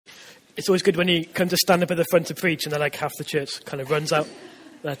It's always good when you come to stand up at the front to preach and then like half the church kind of runs out.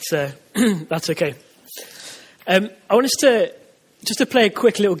 That's that's okay. I want us to play a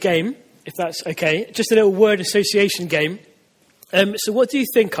quick little game, if that's okay. Just a little word association game. So what do you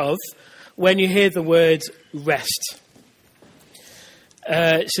think of when you hear the word rest?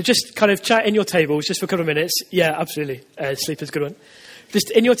 So just kind of chat in your tables just for a couple of minutes. Yeah, absolutely. Sleep is a good one. Just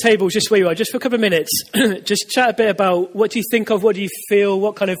in your tables, just where you are, just for a couple of minutes, just chat a bit about what do you think of, what do you feel,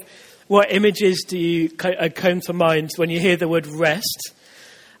 what images do you come to mind when you hear the word rest,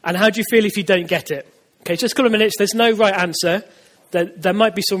 and how do you feel if you don't get it? Okay, just a couple of minutes. There's no right answer. There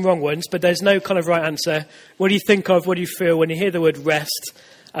might be some wrong ones, but there's no kind of right answer. What do you think of, what do you feel when you hear the word rest,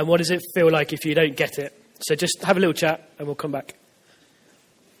 and what does it feel like if you don't get it? So just have a little chat, and we'll come back.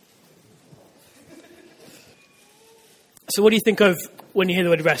 So what do you think of when you hear the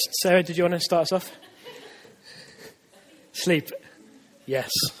word rest? Sarah, did you want to start us off? Sleep.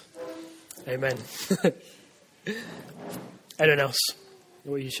 Yes. Amen. Anyone else?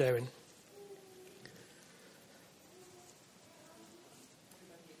 What are you sharing?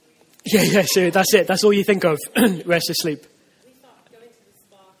 Yeah, so that's it. That's all you think of. Rest or sleep. We start going to the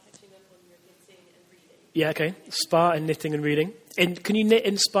spa, catching up on your knitting and reading. Yeah, okay. Spa and knitting and reading. Can you knit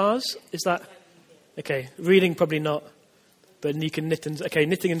in spas? Is that... Okay, reading probably not. But you can knit and... Okay,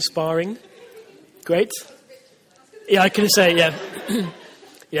 knitting and sparring. Great. Yeah, I can say, yeah.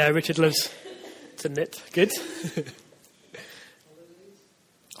 Yeah, Richard loves to knit. Good.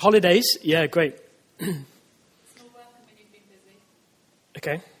 Holidays. Yeah, great. It's not worth it when you've been busy.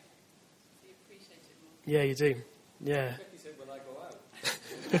 Okay. You appreciate it more. Yeah, you do. Yeah. When I go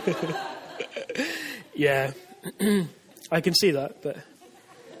out. Yeah. I can see that, but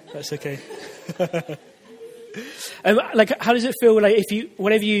that's okay. How does it feel like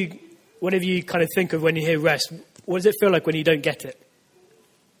whatever you kind of think of when you hear rest, what does it feel like when you don't get it?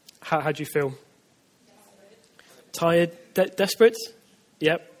 How do you feel? Tired? Desperate?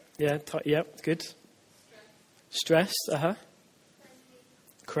 Yep. Yeah. Yep. Good. Stressed?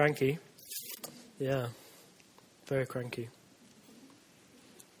 Cranky. Yeah. Very cranky.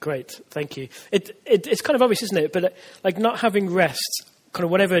 Great. Thank you. It's kind of obvious, isn't it? But like not having rest, kind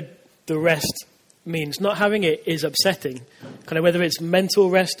of whatever the rest means, not having it is upsetting. Kind of whether it's mental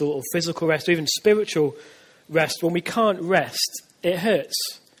rest or physical rest or even spiritual rest. When we can't rest, it hurts.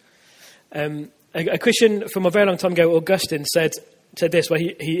 A Christian from a very long time ago, Augustine, said this, well,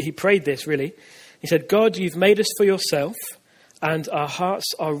 he prayed this, really. He said, God, you've made us for yourself, and our hearts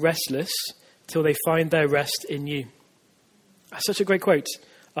are restless till they find their rest in you. That's such a great quote.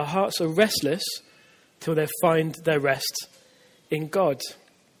 Our hearts are restless till they find their rest in God.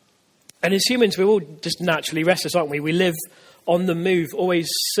 And as humans, we're all just naturally restless, aren't we? We live on the move, always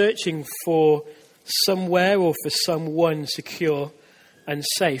searching for somewhere or for someone secure and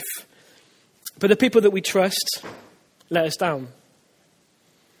safe. But the people that we trust let us down.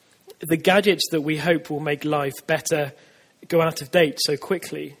 The gadgets that we hope will make life better go out of date so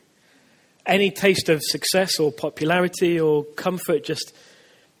quickly. Any taste of success or popularity or comfort just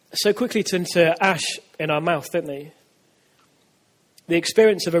so quickly turn to ash in our mouth, don't they? The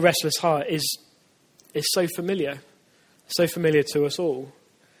experience of a restless heart is so familiar to us all.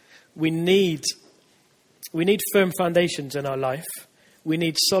 We need firm foundations in our life. We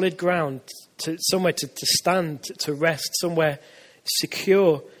need solid ground, somewhere to stand, to rest, somewhere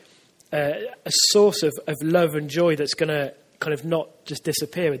secure, a source of love and joy that's going to kind of not just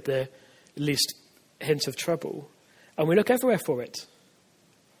disappear at the least hint of trouble. And we look everywhere for it.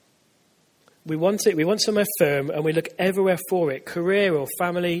 We want it. We want somewhere firm, and we look everywhere for it. Career or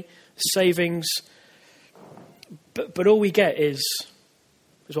family, savings. But all we get is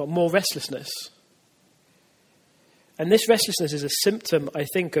what? More restlessness. And this restlessness is a symptom, I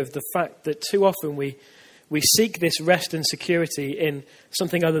think, of the fact that too often we seek this rest and security in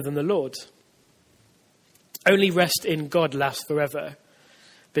something other than the Lord. Only rest in God lasts forever,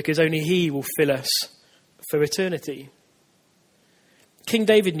 because only He will fill us for eternity. King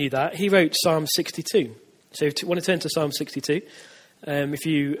David knew that. He wrote Psalm 62. So if you want to turn to Psalm 62, if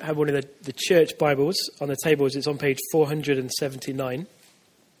you have one of the church Bibles on the tables, it's on page 479.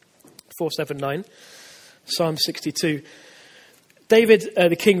 479. Psalm 62. David,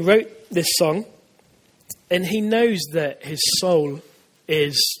 the king, wrote this song, and he knows that his soul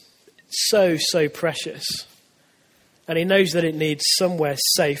is so precious. And he knows that it needs somewhere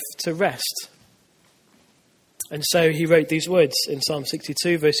safe to rest. And so he wrote these words in Psalm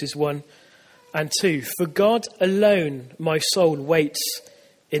 62, verses 1 and 2. For God alone my soul waits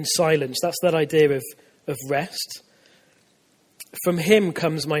in silence. That's that idea of rest. From Him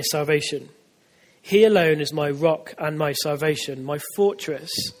comes my salvation. He alone is my rock and my salvation, my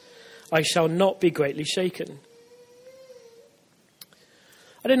fortress. I shall not be greatly shaken.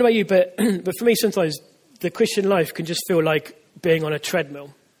 I don't know about you, but for me sometimes the Christian life can just feel like being on a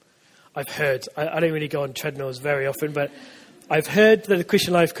treadmill. I've heard, I don't really go on treadmills very often, but I've heard that the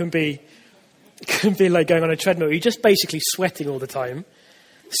Christian life can be like going on a treadmill. You're just basically sweating all the time,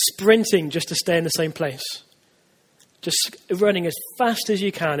 sprinting just to stay in the same place. Just running as fast as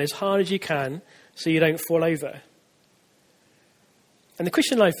you can, as hard as you can, so you don't fall over. And the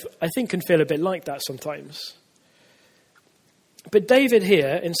Christian life, I think, can feel a bit like that sometimes. But David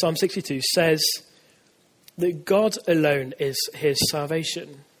here in Psalm 62 says that God alone is his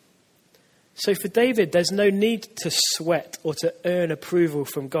salvation. So for David, there's no need to sweat or to earn approval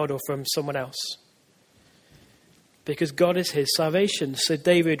from God or from someone else, because God is his salvation. So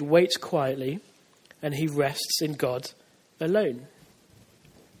David waits quietly and he rests in God alone.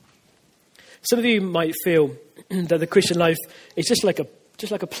 Some of you might feel that the Christian life is just like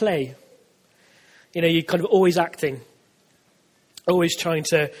a play. You know, you're kind of always acting, always trying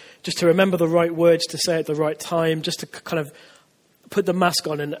to remember the right words to say at the right time, just to kind of put the mask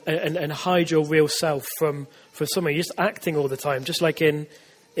on and hide your real self from someone. You're just acting all the time, just like in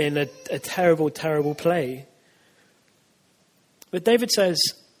a terrible, terrible play. But David says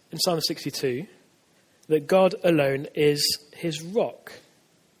in Psalm 62 that God alone is his rock.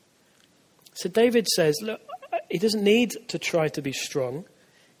 So David says, look, he doesn't need to try to be strong.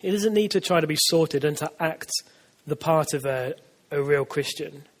 He doesn't need to try to be sorted and to act the part of a real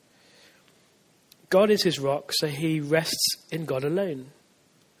Christian. God is his rock, so he rests in God alone.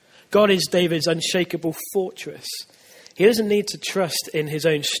 God is David's unshakable fortress. He doesn't need to trust in his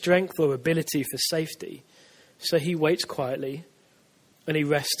own strength or ability for safety, so he waits quietly and he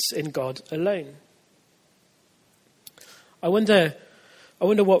rests in God alone. I wonder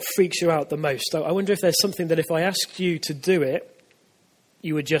what freaks you out the most. I wonder if there's something that if I asked you to do it,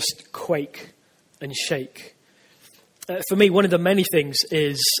 you would just quake and shake. For me, one of the many things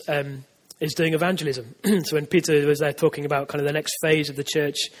is doing evangelism. So when Peter was there talking about kind of the next phase of the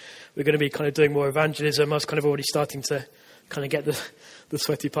church, we're going to be kind of doing more evangelism. I was kind of already starting to kind of get the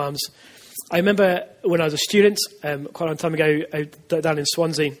sweaty palms. I remember when I was a student, quite a long time ago, down in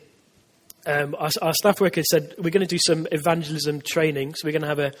Swansea, our staff worker said, we're going to do some evangelism training. So we're going to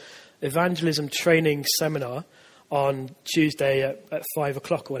have an evangelism training seminar on Tuesday at 5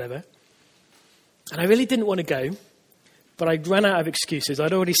 o'clock or whatever. And I really didn't want to go. But I ran out of excuses.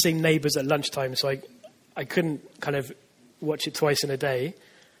 I'd already seen Neighbours at lunchtime, so I couldn't kind of watch it twice in a day.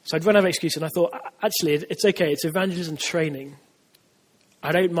 So I'd run out of excuses, and I thought, actually, it's okay. It's evangelism training.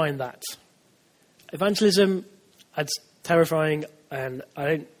 I don't mind that. Evangelism, that's terrifying, and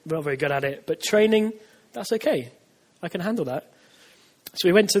I'm not very good at it. But training, that's okay. I can handle that. So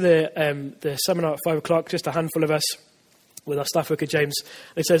we went to the seminar at 5 o'clock, just a handful of us, with our staff worker, James.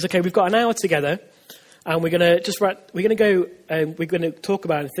 And he says, okay, we've got an hour together. And we're going to talk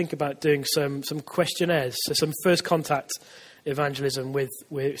about and think about doing some questionnaires, so some first contact evangelism with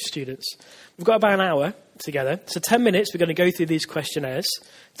students. We've got about an hour together. So 10 minutes, we're going to go through these questionnaires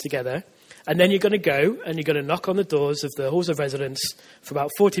together. And then you're going to go and you're going to knock on the doors of the halls of residence for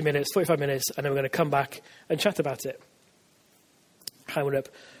about 40 minutes, 45 minutes, and then we're going to come back and chat about it. Hand up.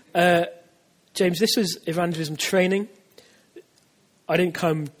 James, this was evangelism training. I didn't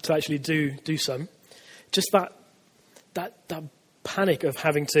come to actually do some. Just that panic of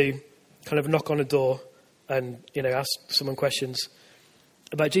having to kind of knock on a door and, you know, ask someone questions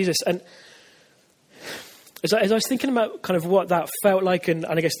about Jesus. And as I was thinking about kind of what that felt like and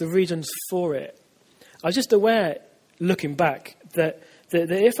I guess the reasons for it, I was just aware, looking back, that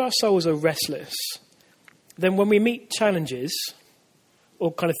if our souls are restless, then when we meet challenges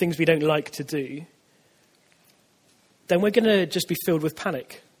or kind of things we don't like to do, then we're going to just be filled with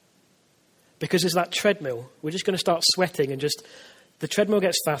panic. Because it's that treadmill. We're just going to start sweating and the treadmill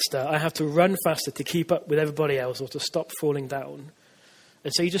gets faster. I have to run faster to keep up with everybody else or to stop falling down.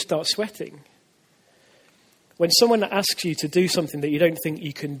 And so you just start sweating. When someone asks you to do something that you don't think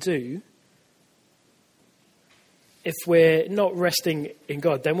you can do, if we're not resting in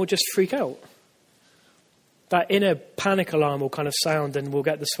God, then we'll just freak out. That inner panic alarm will kind of sound and we'll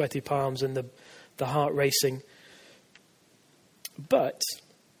get the sweaty palms and the heart racing. But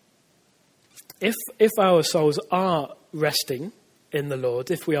if our souls are resting in the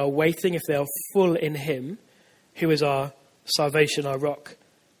Lord, if we are waiting, if they are full in him, who is our salvation, our rock,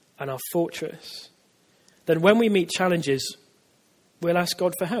 and our fortress, then when we meet challenges, we'll ask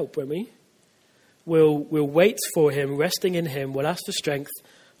God for help, won't we? We'll wait for him, resting in him, we'll ask for strength,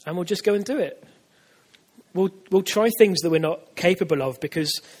 and we'll just go and do it. We'll try things that we're not capable of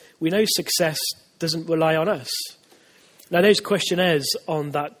because we know success doesn't rely on us. Now, those questionnaires on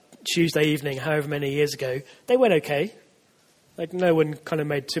that Tuesday evening, however many years ago, they went okay. Like, no one kind of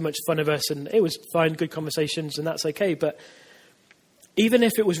made too much fun of us, and it was fine, good conversations, and that's okay. But even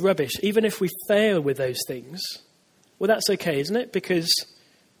if it was rubbish, even if we fail with those things, well, that's okay, isn't it? Because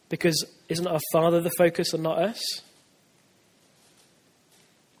isn't our Father the focus and not us?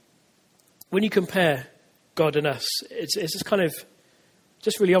 When you compare God and us, it's just kind of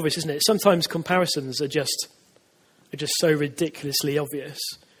just really obvious, isn't it? Sometimes comparisons are just so ridiculously obvious.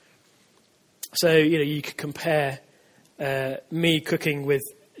 So, you could compare me cooking with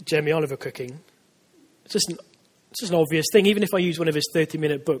Jamie Oliver cooking. It's just an obvious thing. Even if I use one of his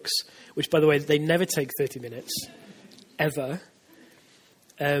 30-minute books, which, by the way, they never take 30 minutes, ever.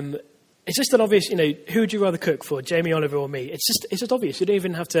 It's just an obvious, who would you rather cook for, Jamie Oliver or me? It's just obvious. You don't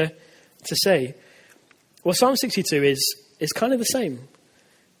even have to say. Well, Psalm 62 is kind of the same.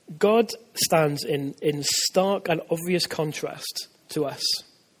 God stands in stark and obvious contrast to us,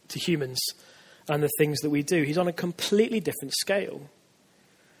 to humans, and the things that we do. He's on a completely different scale.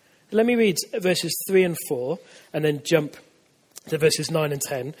 Let me read verses 3 and 4, and then jump to verses 9 and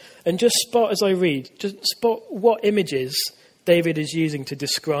 10, and just spot as I read, just spot what images David is using to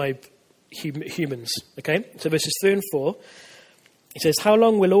describe humans. Okay? So verses 3 and 4, he says, "How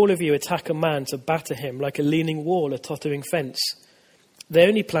long will all of you attack a man to batter him like a leaning wall, a tottering fence? They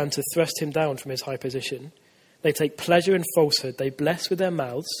only plan to thrust him down from his high position. They take pleasure in falsehood. They bless with their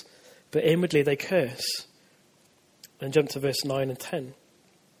mouths, but inwardly they curse." And jump to verse 9 and 10.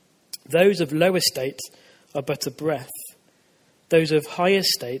 "Those of low estate are but a breath. Those of high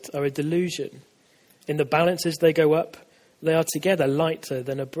estate are a delusion. In the balances they go up. They are together lighter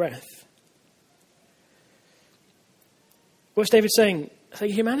than a breath." What's David saying? I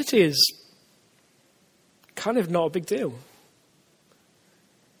think humanity is kind of not a big deal.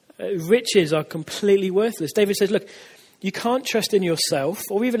 Riches are completely worthless. David says, look, you can't trust in yourself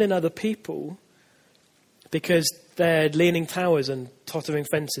or even in other people because they're leaning towers and tottering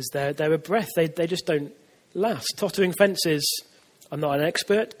fences. They're a breath. They just don't last. Tottering fences, I'm not an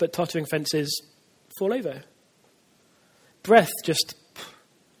expert, but tottering fences fall over. Breath just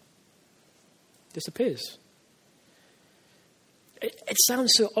disappears. It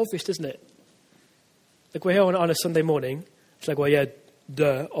sounds so obvious, doesn't it? Like we're here on a Sunday morning. It's like, well, yeah,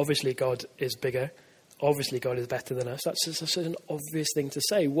 duh, obviously God is bigger. Obviously God is better than us. That's such an obvious thing to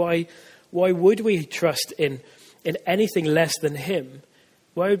say. Why would we trust in anything less than him?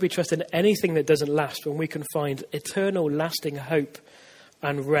 Why would we trust in anything that doesn't last when we can find eternal, lasting hope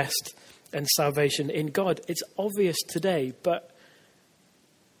and rest and salvation in God? It's obvious today, but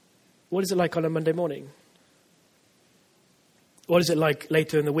what is it like on a Monday morning? What is it like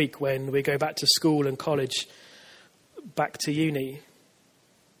later in the week when we go back to school and college, back to uni?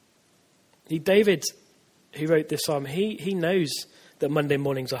 David, who wrote this psalm, he knows that Monday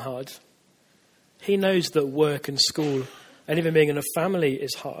mornings are hard. He knows that work and school and even being in a family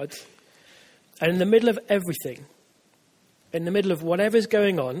is hard. And in the middle of everything, in the middle of whatever's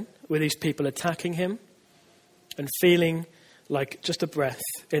going on with these people attacking him and feeling like just a breath,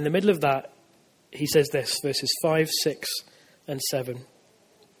 in the middle of that, he says this, verses 5, 6, and 7.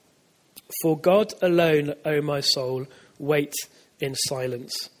 "For God alone, O my soul, wait in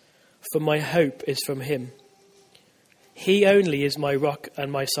silence, for my hope is from him. He only is my rock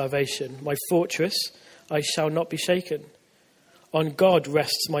and my salvation, my fortress, I shall not be shaken. On God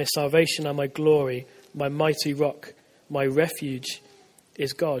rests my salvation and my glory, my mighty rock, my refuge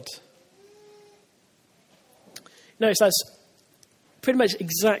is God." Notice that's pretty much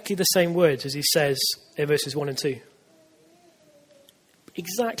exactly the same words as he says in verses 1 and 2.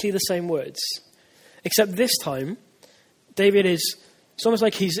 Exactly the same words. Except this time, David it's almost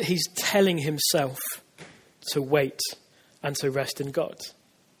like he's telling himself to wait and to rest in God.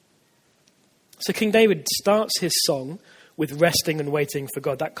 So King David starts his song with resting and waiting for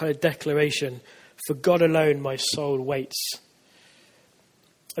God, that kind of declaration, "For God alone my soul waits."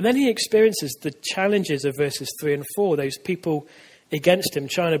 And then he experiences the challenges of verses 3 and 4, those people against him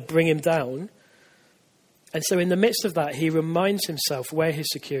trying to bring him down. And so in the midst of that, he reminds himself where his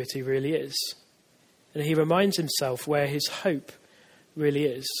security really is. And he reminds himself where his hope really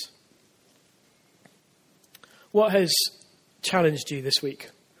is. What has challenged you this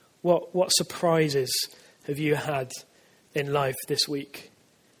week? What surprises have you had in life this week?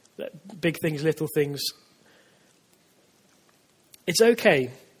 Big things, little things. It's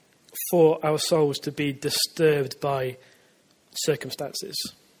okay for our souls to be disturbed by circumstances.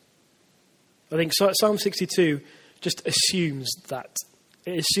 I think Psalm 62 just assumes that.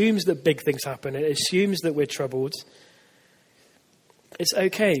 It assumes that big things happen. It assumes that we're troubled. It's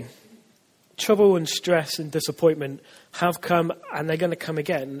okay. trouble and stress and disappointment have come and they're going to come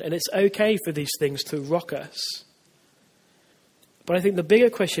again. And it's okay for these things to rock us. But I think the bigger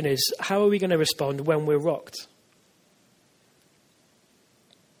question is, how are we going to respond when we're rocked?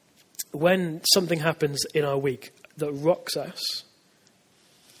 When something happens in our week that rocks us,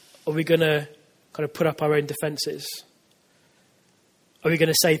 are we going to kind of put up our own defenses? Are we going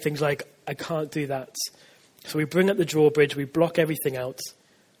to say things like, I can't do that? So we bring up the drawbridge, we block everything out,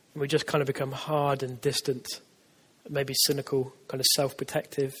 and we just kind of become hard and distant, maybe cynical, kind of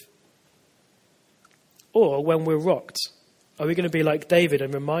self-protective. Or when we're rocked, are we going to be like David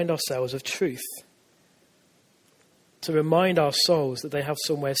and remind ourselves of truth? To remind our souls that they have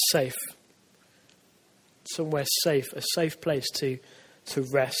somewhere safe, a safe place to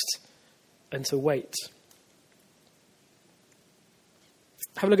rest and to wait.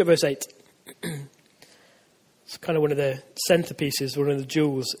 Have a look at verse 8. It's kind of one of the centerpieces, one of the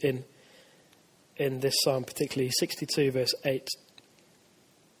jewels in this psalm, particularly 62, verse 8.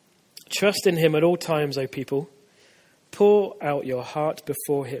 Trust in him at all times, O people. Pour out your heart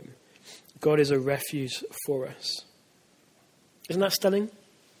before him. God is a refuge for us. Isn't that stunning?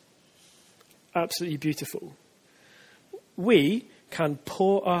 Absolutely beautiful. We can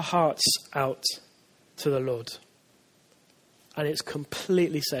pour our hearts out to the Lord, and it's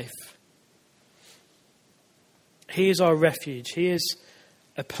completely safe. He is our refuge. He is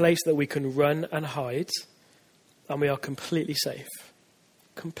a place that we can run and hide, and we are completely safe.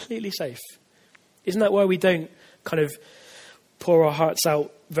 Completely safe. Isn't that why we don't kind of pour our hearts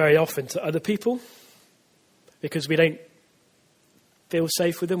out very often to other people? Because we don't feel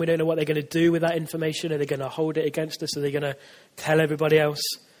safe with them. We don't know what they're going to do with that information. Are they going to hold it against us? Are they going to tell everybody else?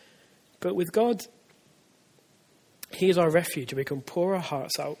 But with God, he is our refuge, and we can pour our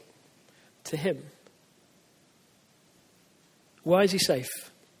hearts out to him. Why is he safe?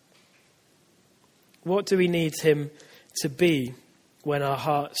 What do we need him to be when our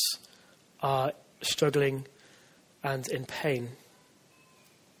hearts are struggling and in pain?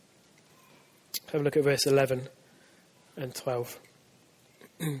 Have a look at verse 11 and 12.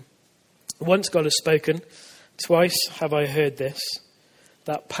 Once God has spoken, twice have I heard this,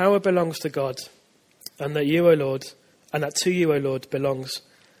 that power belongs to God, and that you, O Lord, and that to you, O Lord, belongs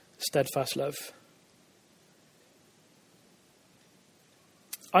steadfast love.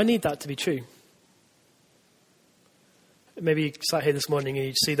 I need that to be true. Maybe you sat here this morning and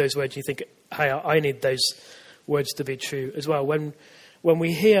you see those words and you think, hey, I need those words to be true as well. When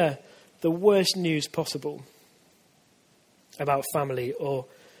we hear the worst news possible about family, or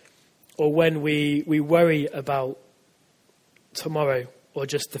when we worry about tomorrow or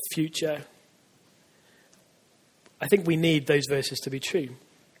just the future, I think we need those verses to be true.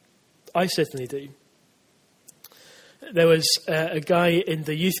 I certainly do. There was a guy in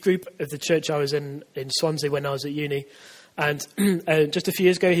the youth group of the church I was in Swansea when I was at uni, and just a few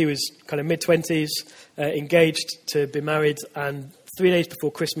years ago he was kind of mid-20s, engaged to be married, and 3 days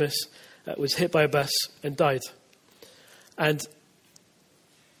before Christmas was hit by a bus and died. And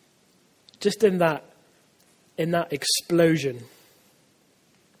just in that explosion,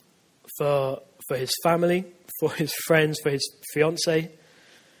 for his family, for his friends, for his fiancée,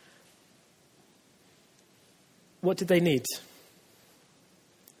 what did they need?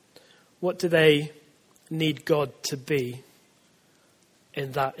 What do they need God to be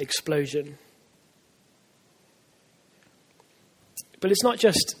in that explosion? But it's not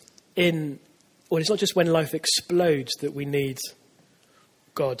just it's not just when life explodes that we need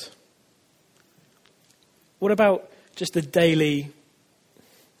God. What about just the daily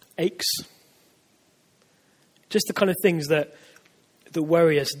aches? Just the kind of things that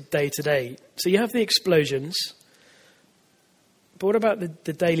worry us day to day. So you have the explosions, but what about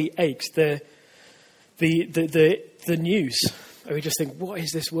the daily aches, the news? And we just think, what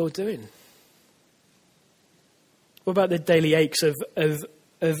is this world doing? What about the daily aches of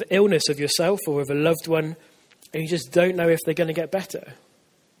illness of yourself or of a loved one, and you just don't know if they're going to get better?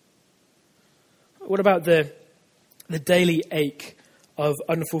 What about the daily ache of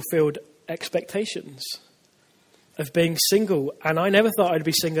unfulfilled expectations, of being single? And I never thought I'd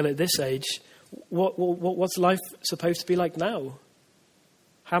be single at this age. What's life supposed to be like now?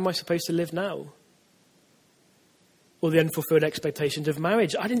 How am I supposed to live now? Or the unfulfilled expectations of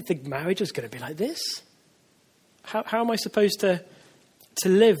marriage. I didn't think marriage was going to be like this. How am I supposed to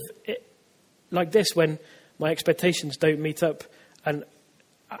live like this when my expectations don't meet up? And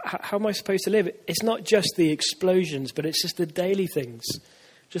how am I supposed to live? It's not just the explosions, but it's just the daily things.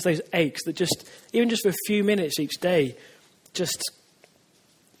 Just those aches that even just for a few minutes each day, just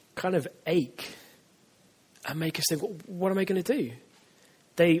kind of ache and make us think, what am I going to do?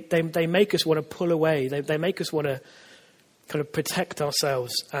 they make us want to pull away. They make us want to kind of protect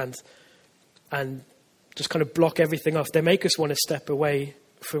ourselves and just kind of block everything off. They make us want to step away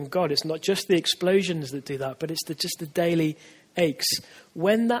from God. It's not just the explosions that do that, but it's just the daily aches.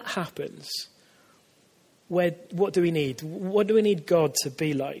 When that happens, what do we need? What do we need God to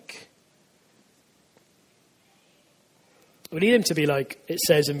be like? We need him to be like it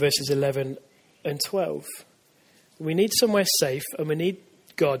says in verses 11 and 12. We need somewhere safe, and we need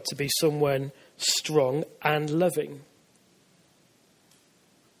God to be someone strong and loving.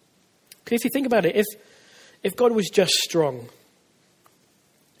 Okay, if you think about it, if God was just strong,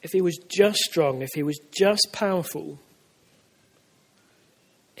 if he was just strong, if he was just powerful,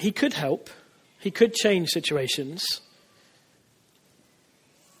 he could help, he could change situations,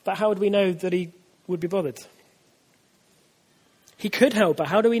 but how would we know that he would be bothered? He could help, but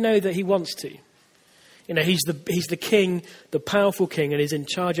how do we know that he wants to? You know, he's the king, the powerful king, and he's in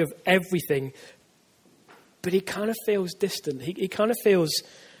charge of everything, but he kind of feels distant. He kind of feels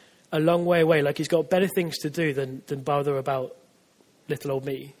a long way away, like he's got better things to do than bother about little old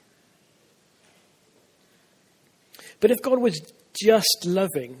me. But if God was just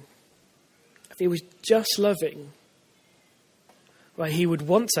loving, if he was just loving, right, he would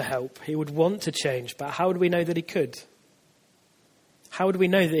want to help, he would want to change, but how would we know that he could? How would we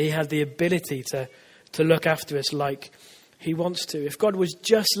know that he had the ability to look after us like he wants to? If God was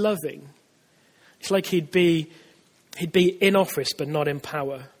just loving, it's like he'd be in office but not in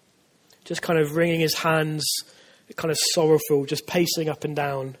power. Just kind of wringing his hands, kind of sorrowful, just pacing up and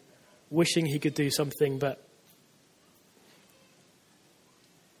down, wishing he could do something. But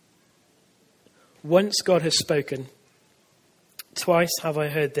once God has spoken, twice have I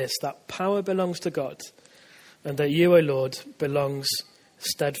heard this, that power belongs to God, and that you, O Lord, belongs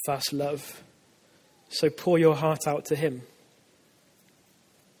steadfast love. So pour your heart out to him.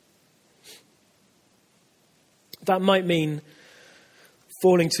 That might mean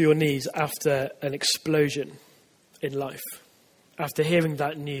falling to your knees after an explosion in life, after hearing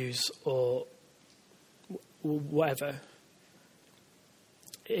that news or whatever.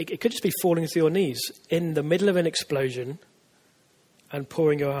 It could just be falling to your knees in the middle of an explosion and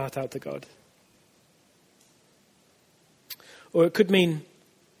pouring your heart out to God. Or it could mean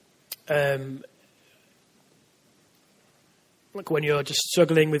like when you're just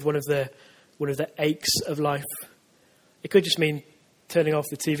struggling with one of the aches of life. It could just mean turning off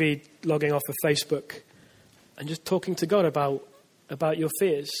the TV, logging off of Facebook, and just talking to God about your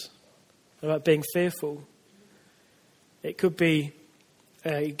fears, about being fearful. It could be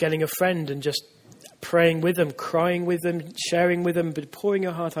getting a friend and just praying with them, crying with them, sharing with them, but pouring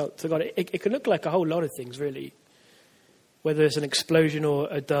your heart out to God. It can look like a whole lot of things, really, whether it's an explosion or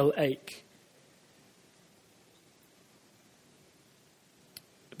a dull ache.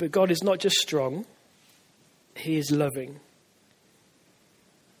 But God is not just strong, he is loving.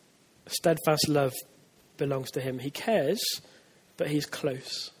 Steadfast love belongs to him. He cares, but he's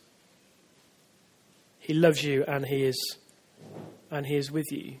close. He loves you and he is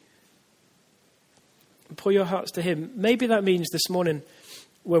with you. Pour your hearts to him. Maybe that means this morning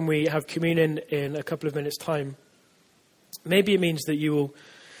when we have communion in a couple of minutes' time, maybe it means that you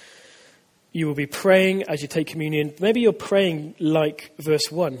will be praying as you take communion. Maybe you're praying like verse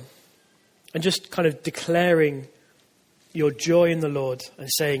 1 and just kind of declaring your joy in the Lord and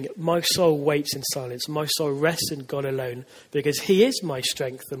saying, my soul waits in silence. My soul rests in God alone because he is my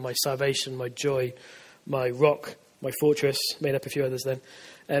strength and my salvation, my joy, my rock, my fortress. Made up a few others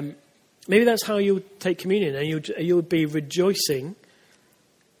then. Maybe that's how you'll take communion and you'll be rejoicing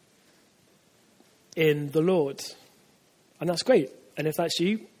in the Lord. And that's great. And if that's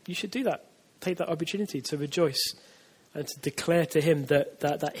you, you should do that. Take that opportunity to rejoice and to declare to him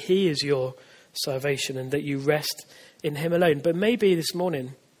that he is your salvation and that you rest in him alone. But maybe this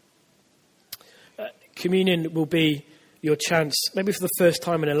morning, communion will be your chance, maybe for the first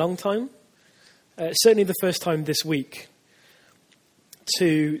time in a long time, certainly the first time this week,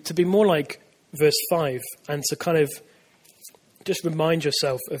 to be more like verse 5 and to kind of just remind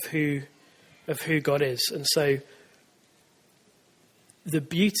yourself of who God is. And so the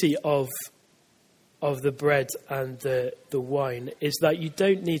beauty of the bread and the wine is that you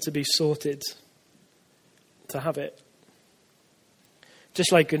don't need to be sorted to have it.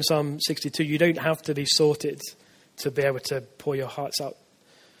 Just like in Psalm 62, you don't have to be sorted to be able to pour your hearts out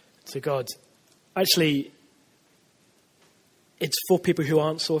to God. Actually, it's for people who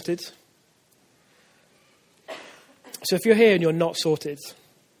aren't sorted. So if you're here and you're not sorted,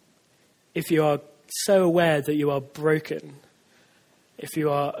 if you are so aware that you are broken, if you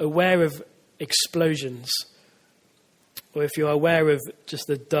are aware of explosions, or if you're aware of just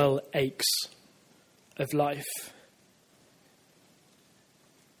the dull aches of life,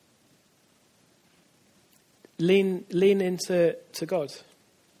 lean into God,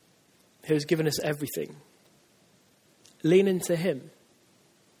 who has given us everything. Lean into him.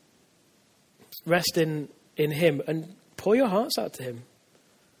 Rest in him and pour your hearts out to him.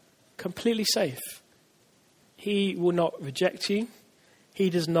 Completely safe. He will not reject you. He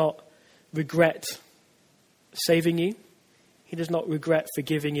does not regret saving you. He does not regret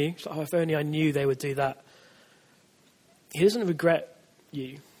forgiving you. It's like, oh, if only I knew they would do that. He doesn't regret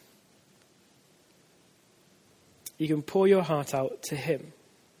you. You can pour your heart out to him.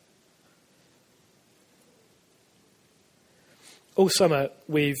 All summer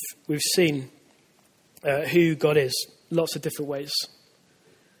we've seen who God is, lots of different ways.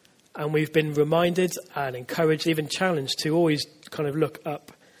 And we've been reminded and encouraged, even challenged to always kind of look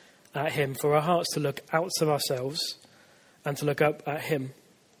up at him, for our hearts to look out of ourselves and to look up at him.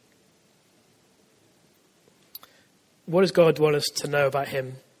 What does God want us to know about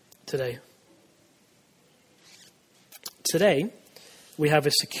him today? Today, we have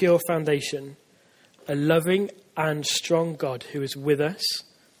a secure foundation, a loving and strong God who is with us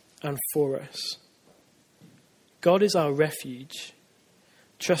and for us. God is our refuge.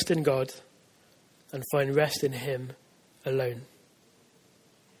 Trust in God and find rest in him alone.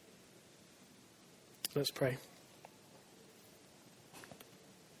 Let's pray.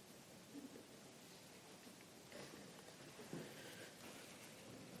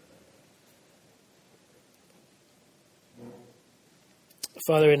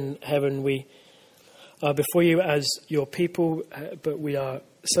 Father in heaven, we are before you as your people, but we are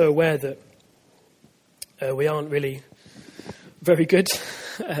so aware that we aren't really very good.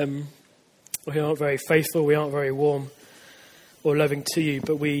 We aren't very faithful. We aren't very warm or loving to you.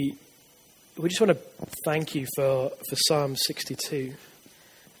 But we just want to thank you for Psalm 62.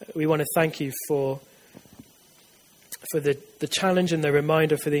 We want to thank you for the challenge and the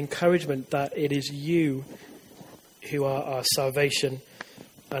reminder, for the encouragement that it is you who are our salvation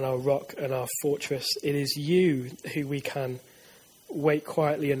and our rock and our fortress. It is you who we can wait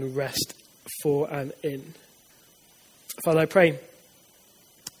quietly and rest for and in. Father, I pray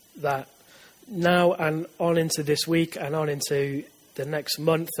that now and on into this week and on into the next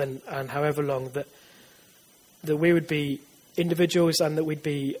month and however long, that we would be individuals and that we'd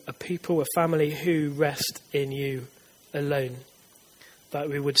be a people, a family who rest in you alone. That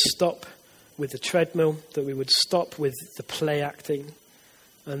we would stop with the treadmill, that we would stop with the play acting,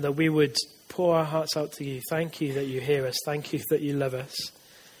 and that we would pour our hearts out to you. Thank you that you hear us. Thank you that you love us.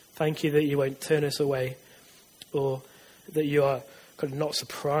 Thank you that you won't turn us away, or that you are kind of not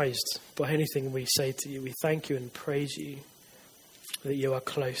surprised by anything we say to you. We thank you and praise you that you are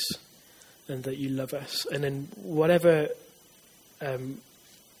close and that you love us. And in whatever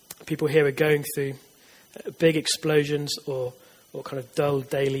people here are going through, big explosions or kind of dull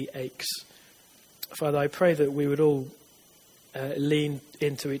daily aches, Father, I pray that we would all lean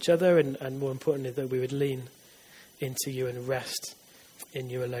into each other and more importantly, that we would lean into you and rest in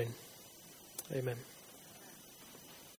you alone. Amen.